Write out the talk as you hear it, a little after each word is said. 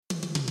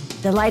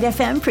The Light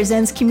FM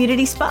presents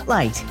Community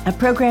Spotlight, a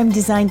program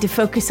designed to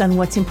focus on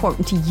what's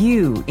important to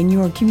you in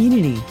your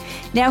community.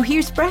 Now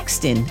here's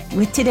Braxton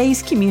with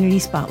today's Community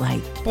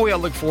Spotlight. Boy, I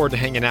look forward to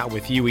hanging out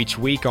with you each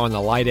week on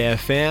the Light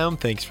FM.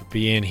 Thanks for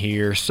being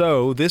here.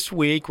 So this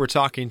week we're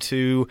talking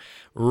to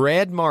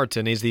Red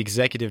Martin. He's the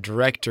executive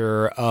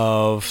director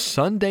of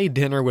Sunday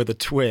Dinner with a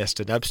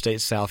Twist at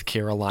Upstate South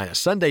Carolina.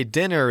 Sunday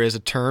dinner is a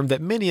term that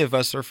many of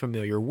us are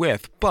familiar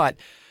with, but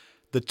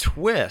the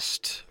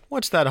twist,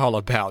 what's that all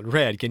about?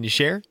 Red, can you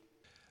share?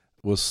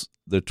 Well,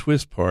 the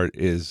twist part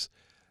is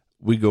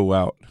we go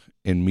out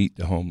and meet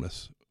the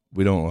homeless.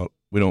 They don't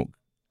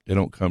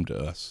come to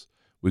us.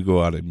 We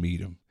go out and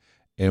meet them.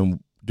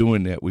 And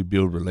doing that, we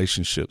build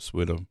relationships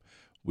with them.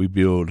 We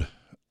build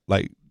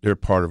like they're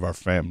part of our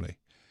family.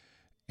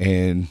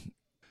 And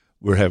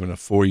we're having a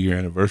 4-year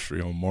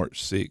anniversary on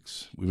March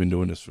 6th. We've been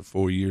doing this for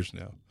 4 years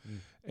now.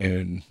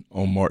 And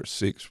on March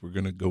 6th, we're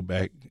going to go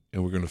back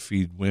and we're going to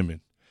feed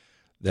women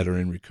that are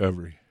in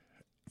recovery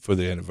for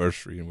the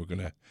anniversary, and we're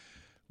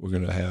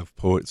gonna have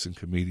poets and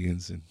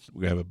comedians, and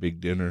we're gonna have a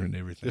big dinner and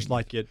everything. Just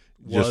like it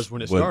was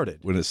when it started.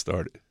 When it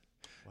started.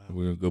 Wow. And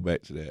we're gonna go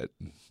back to that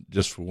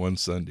just for one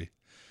Sunday.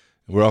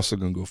 And we're also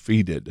gonna go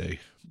feed that day,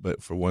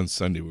 but for one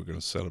Sunday we're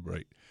gonna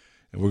celebrate.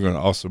 And we're gonna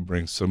also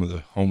bring some of the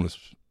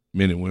homeless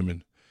men and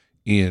women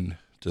in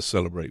to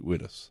celebrate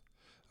with us.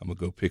 I'm gonna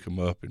go pick them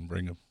up and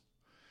bring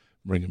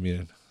them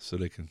in so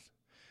they can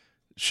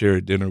share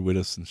a dinner with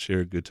us and share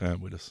a good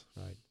time with us.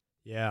 Right.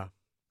 Yeah.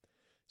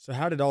 So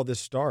how did all this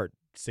start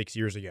 6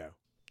 years ago?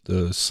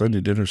 The Sunday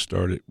dinner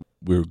started,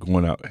 we were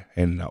going out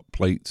handing out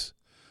plates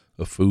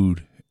of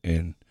food,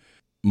 and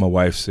my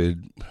wife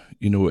said,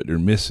 you know what they're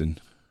missing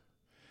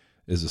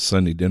is a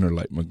Sunday dinner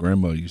like my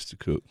grandma used to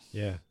cook.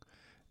 Yeah.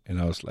 And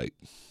I was like,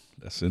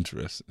 that's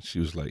interesting. She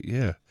was like,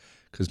 yeah,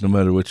 because no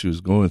matter what you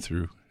was going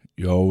through,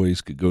 you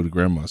always could go to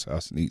grandma's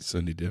house and eat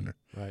Sunday dinner.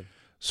 Right.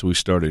 So we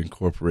started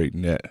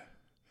incorporating that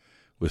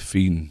with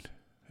feeding,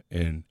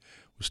 and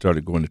we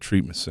started going to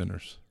treatment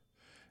centers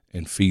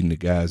and feeding the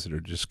guys that are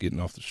just getting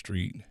off the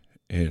street.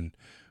 And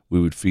we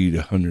would feed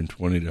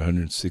 120 to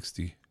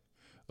 160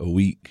 a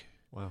week.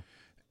 Wow.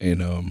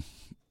 And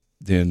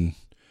then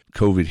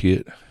COVID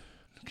hit.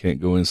 Can't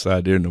go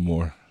inside there no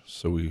more.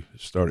 So we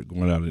started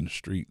going out in the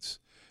streets,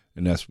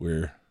 and that's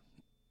where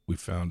we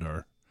found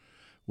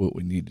what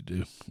we need to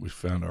do. We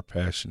found our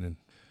passion and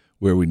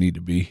where we need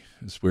to be.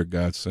 It's where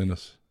God sent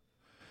us.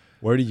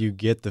 Where do you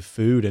get the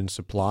food and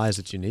supplies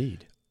that you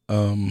need?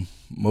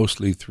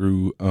 Mostly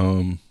through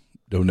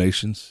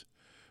donations.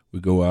 We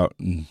go out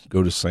and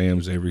go to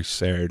Sam's every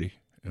Saturday,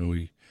 and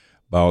we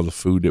buy all the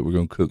food that we're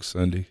going to cook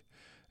Sunday,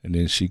 and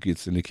then she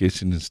gets in the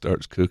kitchen and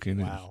starts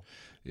cooking. Wow.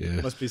 And,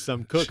 yeah. Must be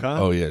some cook, huh?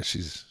 Oh, yeah.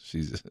 She's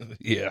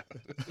yeah.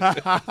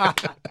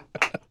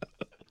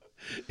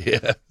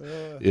 Yeah.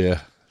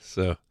 Yeah.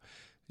 So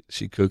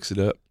she cooks it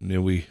up, and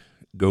then we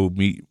go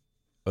meet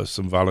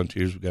some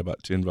volunteers. We got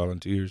about 10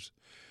 volunteers.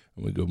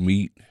 And we go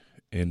meet,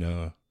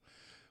 and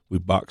we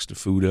box the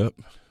food up,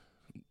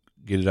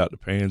 get it out the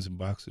pans and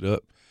box it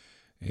up.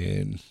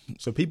 And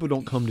so people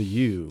don't come to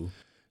you.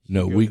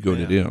 No, we go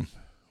to them.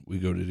 We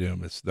go to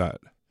them. It's not,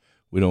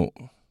 we don't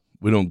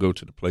go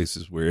to the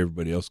places where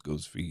everybody else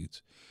goes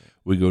feeds.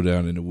 We go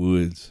down in the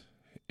woods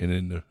and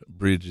in the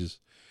bridges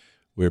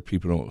where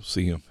people don't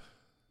see them.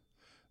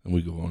 And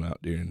we go on out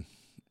there, and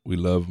we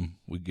love them.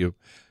 We give,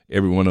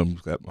 every one of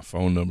them's got my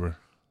phone number.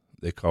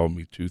 They call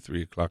me 2,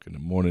 3 o'clock in the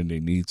morning. They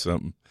need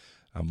something.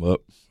 I'm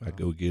up. I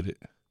go get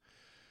it.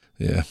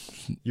 Yeah.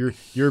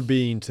 You're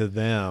being to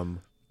them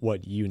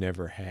what you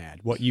never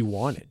had, what you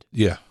wanted.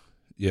 Yeah.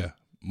 Yeah.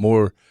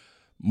 More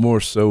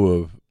so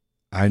of,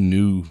 I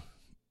knew,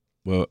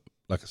 well,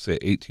 like I said,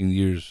 18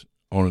 years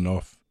on and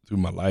off through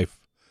my life,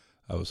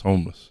 I was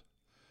homeless.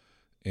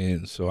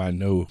 And so I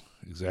know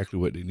exactly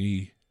what they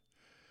need.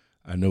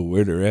 I know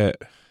where they're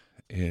at.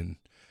 And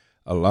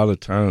a lot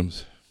of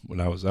times, when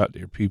I was out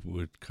there, people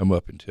would come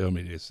up and tell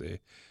me, they'd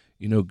say,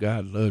 you know,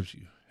 God loves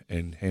you,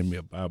 and hand me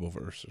a Bible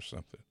verse or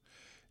something.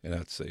 And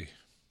I'd say,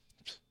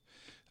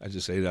 I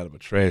just ate out of a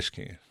trash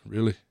can.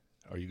 Really?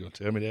 Are you going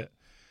to tell me that?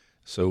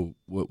 So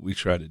what we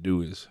try to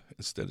do is,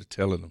 instead of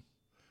telling them,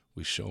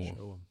 we show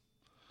them.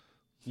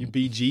 You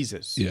be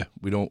Jesus. Yeah.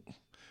 We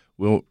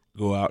won't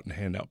go out and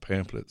hand out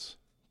pamphlets.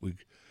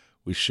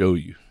 We show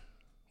you.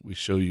 We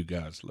show you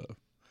God's love.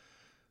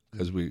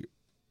 Because we're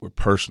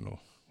personal.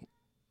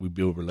 We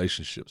build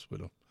relationships with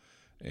them,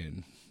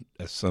 and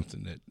that's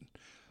something that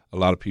a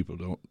lot of people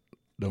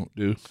don't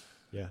do.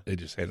 Yeah, they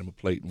just hand them a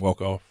plate and walk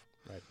off.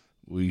 Right.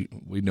 We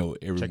know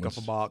everyone. Check off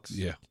a box.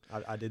 Yeah,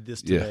 I did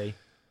this today.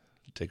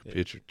 Yeah. Take a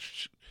picture.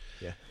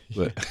 Yeah,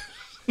 but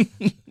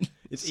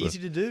it's easy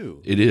to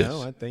do. It is.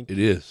 I think it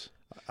is.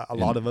 A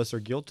lot of us are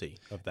guilty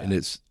of that, and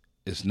it's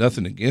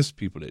nothing against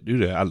people that do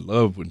that. I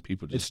love when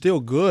people just. It's still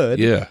good.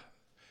 Yeah,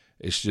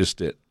 it's just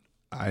that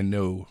I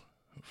know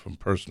from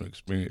personal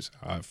experience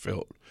how I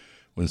felt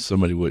when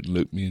somebody wouldn't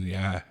look me in the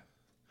eye.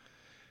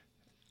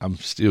 I'm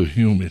still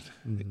human,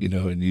 you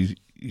know, and you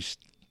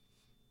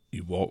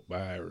walk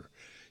by or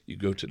you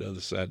go to the other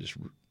side of this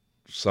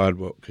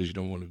sidewalk because you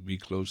don't want to be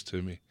close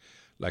to me,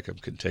 like I'm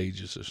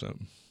contagious or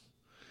something.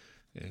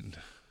 And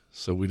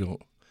so we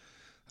don't.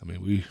 I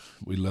mean,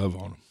 we love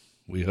on them.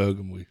 We hug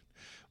them. We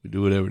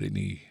do whatever they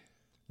need.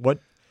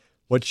 What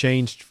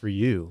changed for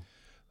you?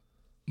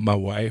 My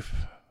wife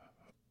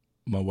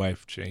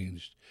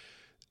changed.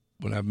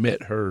 When I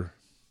met her,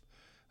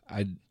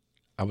 I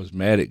was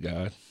mad at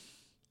God.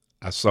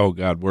 I saw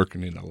God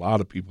working in a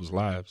lot of people's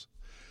lives,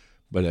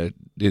 but I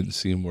didn't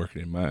see him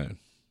working in mine.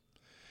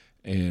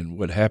 And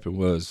what happened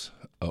was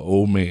an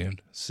old man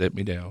set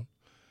me down,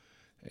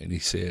 and he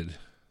said,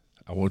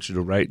 I want you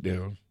to write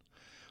down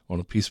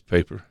on a piece of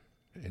paper,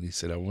 and he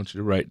said, I want you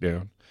to write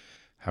down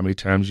how many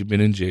times you've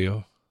been in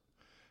jail,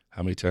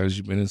 how many times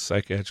you've been in a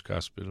psychiatric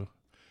hospital,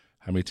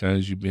 how many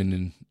times you've been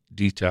in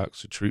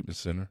detox or treatment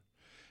center,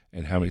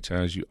 and how many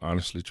times you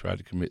honestly tried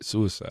to commit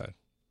suicide.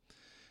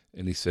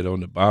 And he said,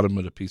 on the bottom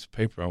of the piece of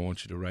paper, I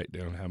want you to write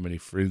down how many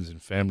friends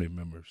and family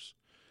members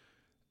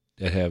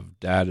that have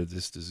died of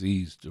this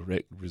disease,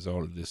 direct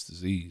result of this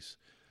disease,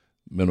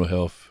 mental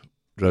health,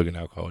 drug and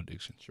alcohol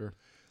addiction. Sure.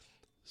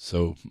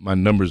 So my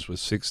numbers was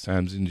 6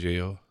 times in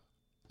jail,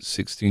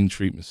 16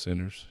 treatment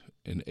centers,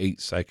 and 8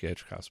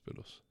 psychiatric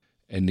hospitals.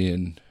 And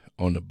then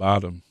on the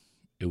bottom,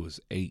 it was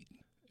 8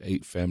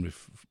 family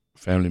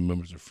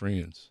members or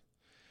friends.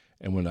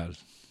 And when I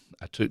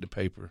took the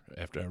paper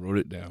after I wrote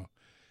it down,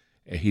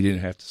 and he didn't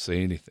have to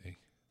say anything,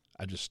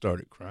 I just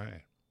started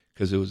crying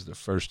because it was the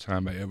first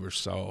time I ever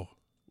saw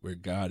where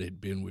God had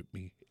been with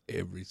me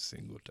every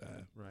single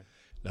time. Right.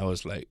 And I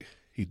was like,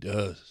 he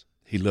does.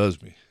 He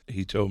loves me.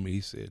 He told me,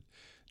 he said,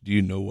 do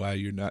you know why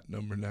you're not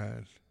number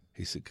 9?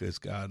 He said, because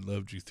God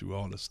loved you through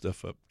all the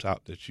stuff up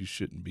top that you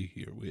shouldn't be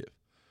here with.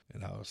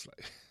 And I was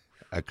like,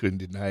 I couldn't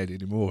deny it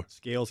anymore.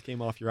 Scales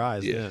came off your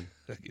eyes then.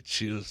 I get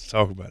chills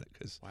talking about it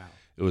because Wow.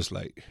 It was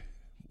like,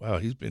 wow,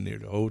 he's been there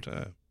the whole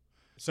time.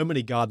 So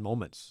many God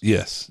moments.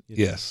 Yes,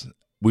 yes.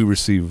 We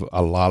receive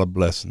a lot of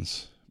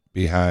blessings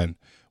behind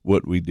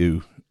what we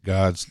do.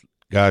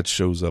 God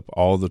shows up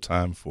all the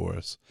time for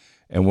us.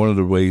 And one of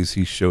the ways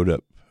he showed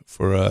up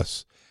for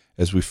us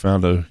is we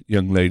found a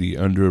young lady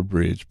under a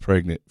bridge,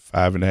 pregnant,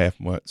 5.5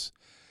 months.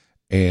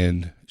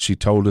 And she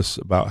told us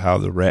about how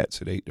the rats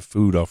had ate the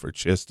food off her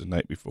chest the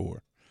night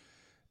before.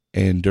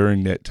 And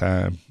during that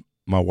time,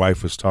 my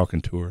wife was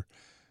talking to her.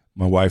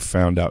 My wife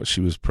found out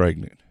she was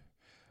pregnant.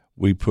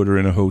 We put her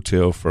in a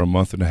hotel for a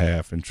month and a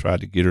half and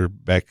tried to get her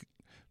back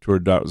to her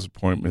doctor's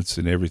appointments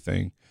and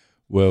everything.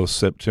 Well,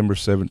 September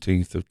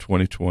 17th of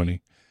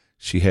 2020,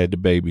 she had the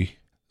baby.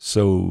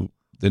 So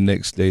the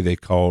next day they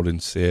called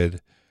and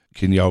said,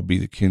 can y'all be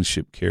the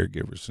kinship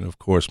caregivers? And of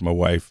course, my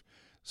wife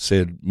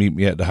said, meet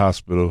me at the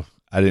hospital.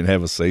 I didn't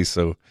have a say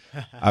so.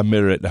 I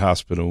met her at the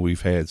hospital.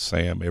 We've had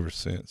Sam ever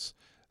since.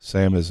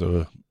 Sam is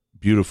a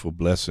beautiful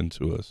blessing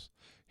to us.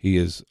 He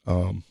is,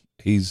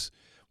 he's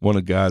one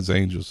of God's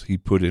angels he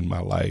put in my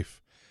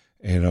life.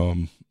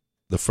 And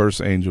the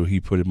first angel he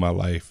put in my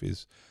life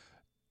is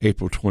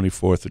April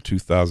 24th of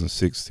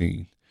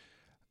 2016.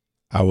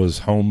 I was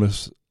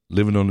homeless,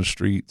 living on the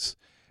streets,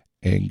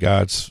 and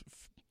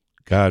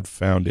God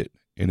found it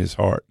in his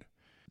heart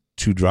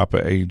to drop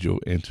an angel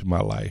into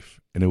my life.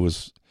 And it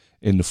was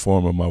in the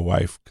form of my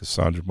wife,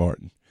 Cassandra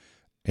Martin.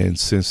 And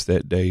since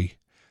that day,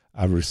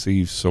 I've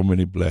received so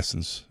many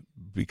blessings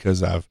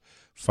because I've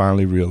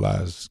finally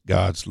realized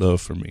God's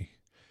love for me.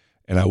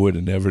 And I would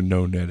have never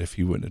known that if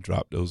he wouldn't have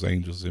dropped those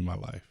angels in my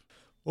life.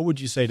 What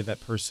would you say to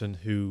that person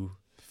who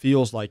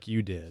feels like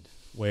you did,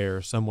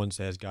 where someone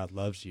says God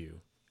loves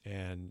you,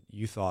 and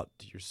you thought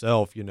to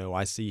yourself, you know,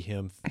 I see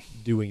him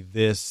doing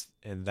this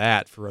and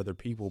that for other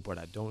people, but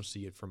I don't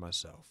see it for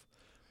myself?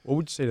 What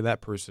would you say to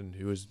that person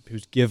who's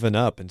given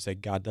up and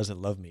said, God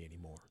doesn't love me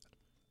anymore?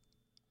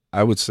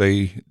 I would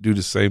say do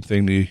the same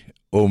thing the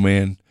old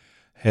man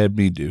had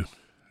me do.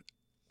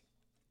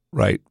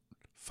 Write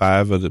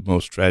 5 of the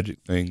most tragic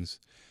things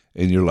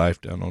in your life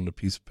down on a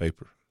piece of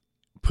paper.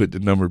 Put the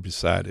number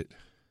beside it,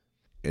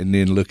 and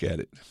then look at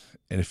it.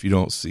 And if you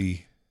don't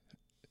see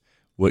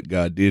what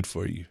God did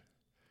for you,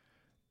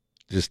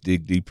 just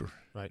dig deeper.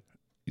 Right.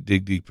 You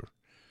dig deeper.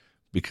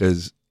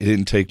 Because it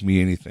didn't take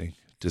me anything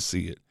to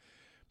see it.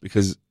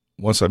 Because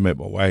once I met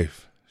my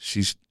wife,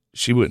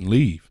 she wouldn't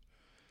leave.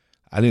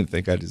 I didn't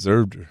think I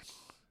deserved her.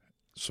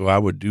 So I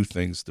would do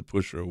things to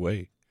push her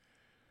away.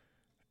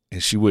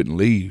 And she wouldn't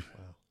leave.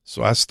 Wow.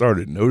 So I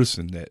started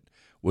noticing that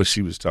what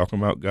she was talking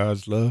about,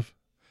 God's love,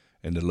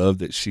 and the love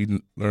that she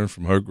learned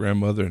from her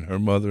grandmother and her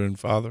mother and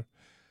father,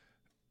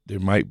 there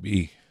might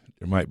be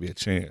a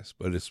chance.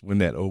 But it's when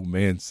that old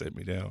man set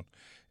me down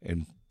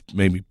and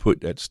made me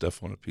put that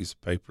stuff on a piece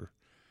of paper,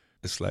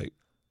 it's like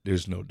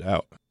there's no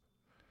doubt.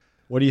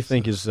 What do you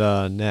think is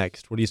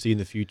next? What do you see in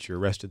the future,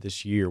 rest of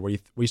this year? What do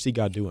you see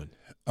God doing?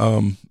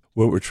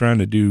 What we're trying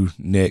to do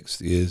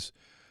next is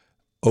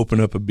open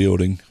up a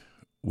building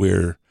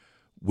where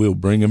we'll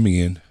bring them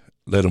in,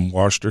 let them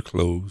wash their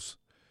clothes,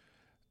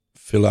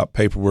 fill out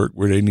paperwork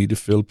where they need to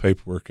fill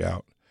paperwork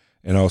out,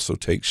 and also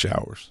take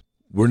showers.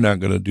 We're not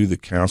going to do the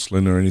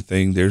counseling or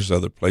anything. There's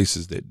other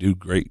places that do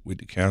great with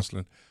the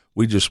counseling.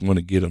 We just want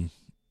to get them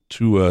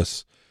to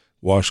us,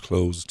 wash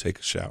clothes, and take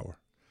a shower.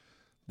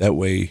 That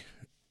way,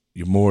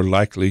 you're more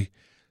likely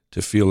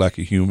to feel like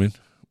a human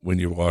when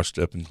you're washed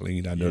up and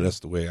clean. I know that's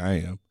the way I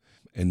am.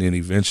 And then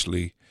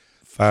eventually,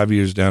 5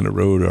 years down the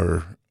road,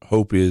 our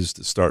hope is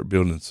to start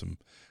building some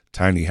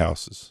tiny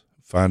houses,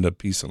 find a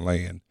piece of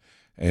land,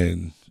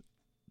 and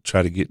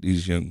try to get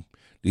these men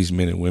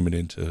and women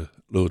into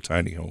little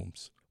tiny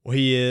homes. Well,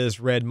 he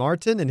is Red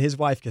Martin, and his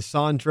wife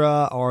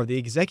Cassandra are the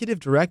executive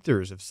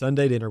directors of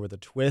Sunday Dinner with a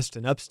Twist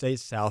in Upstate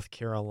South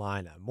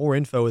Carolina. More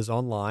info is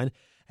online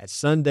at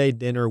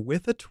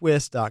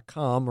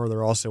sundaydinnerwithatwist.com, or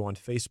they're also on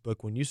Facebook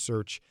when you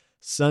search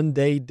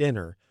Sunday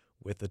Dinner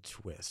with a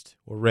Twist.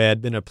 Well,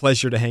 Red, been a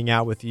pleasure to hang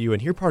out with you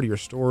and hear part of your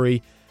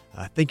story.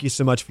 Thank you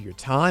so much for your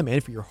time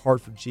and for your heart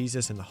for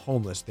Jesus and the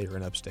homeless there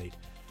in Upstate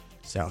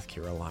South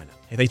Carolina.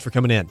 Hey, thanks for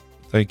coming in.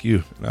 Thank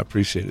you, and I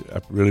appreciate it. I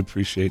really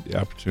appreciate the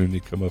opportunity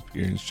to come up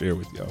here and share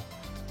with y'all.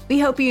 We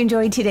hope you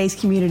enjoyed today's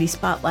Community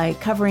Spotlight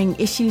covering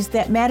issues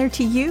that matter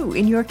to you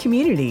in your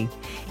community.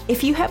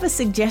 If you have a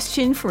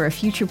suggestion for a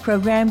future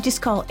program,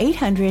 just call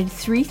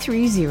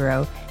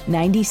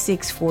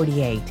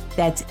 800-330-9648.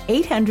 That's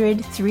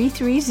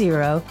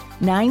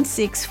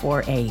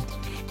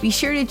 800-330-9648. Be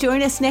sure to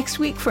join us next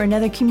week for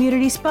another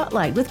Community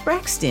Spotlight with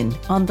Braxton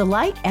on The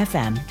Light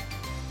FM.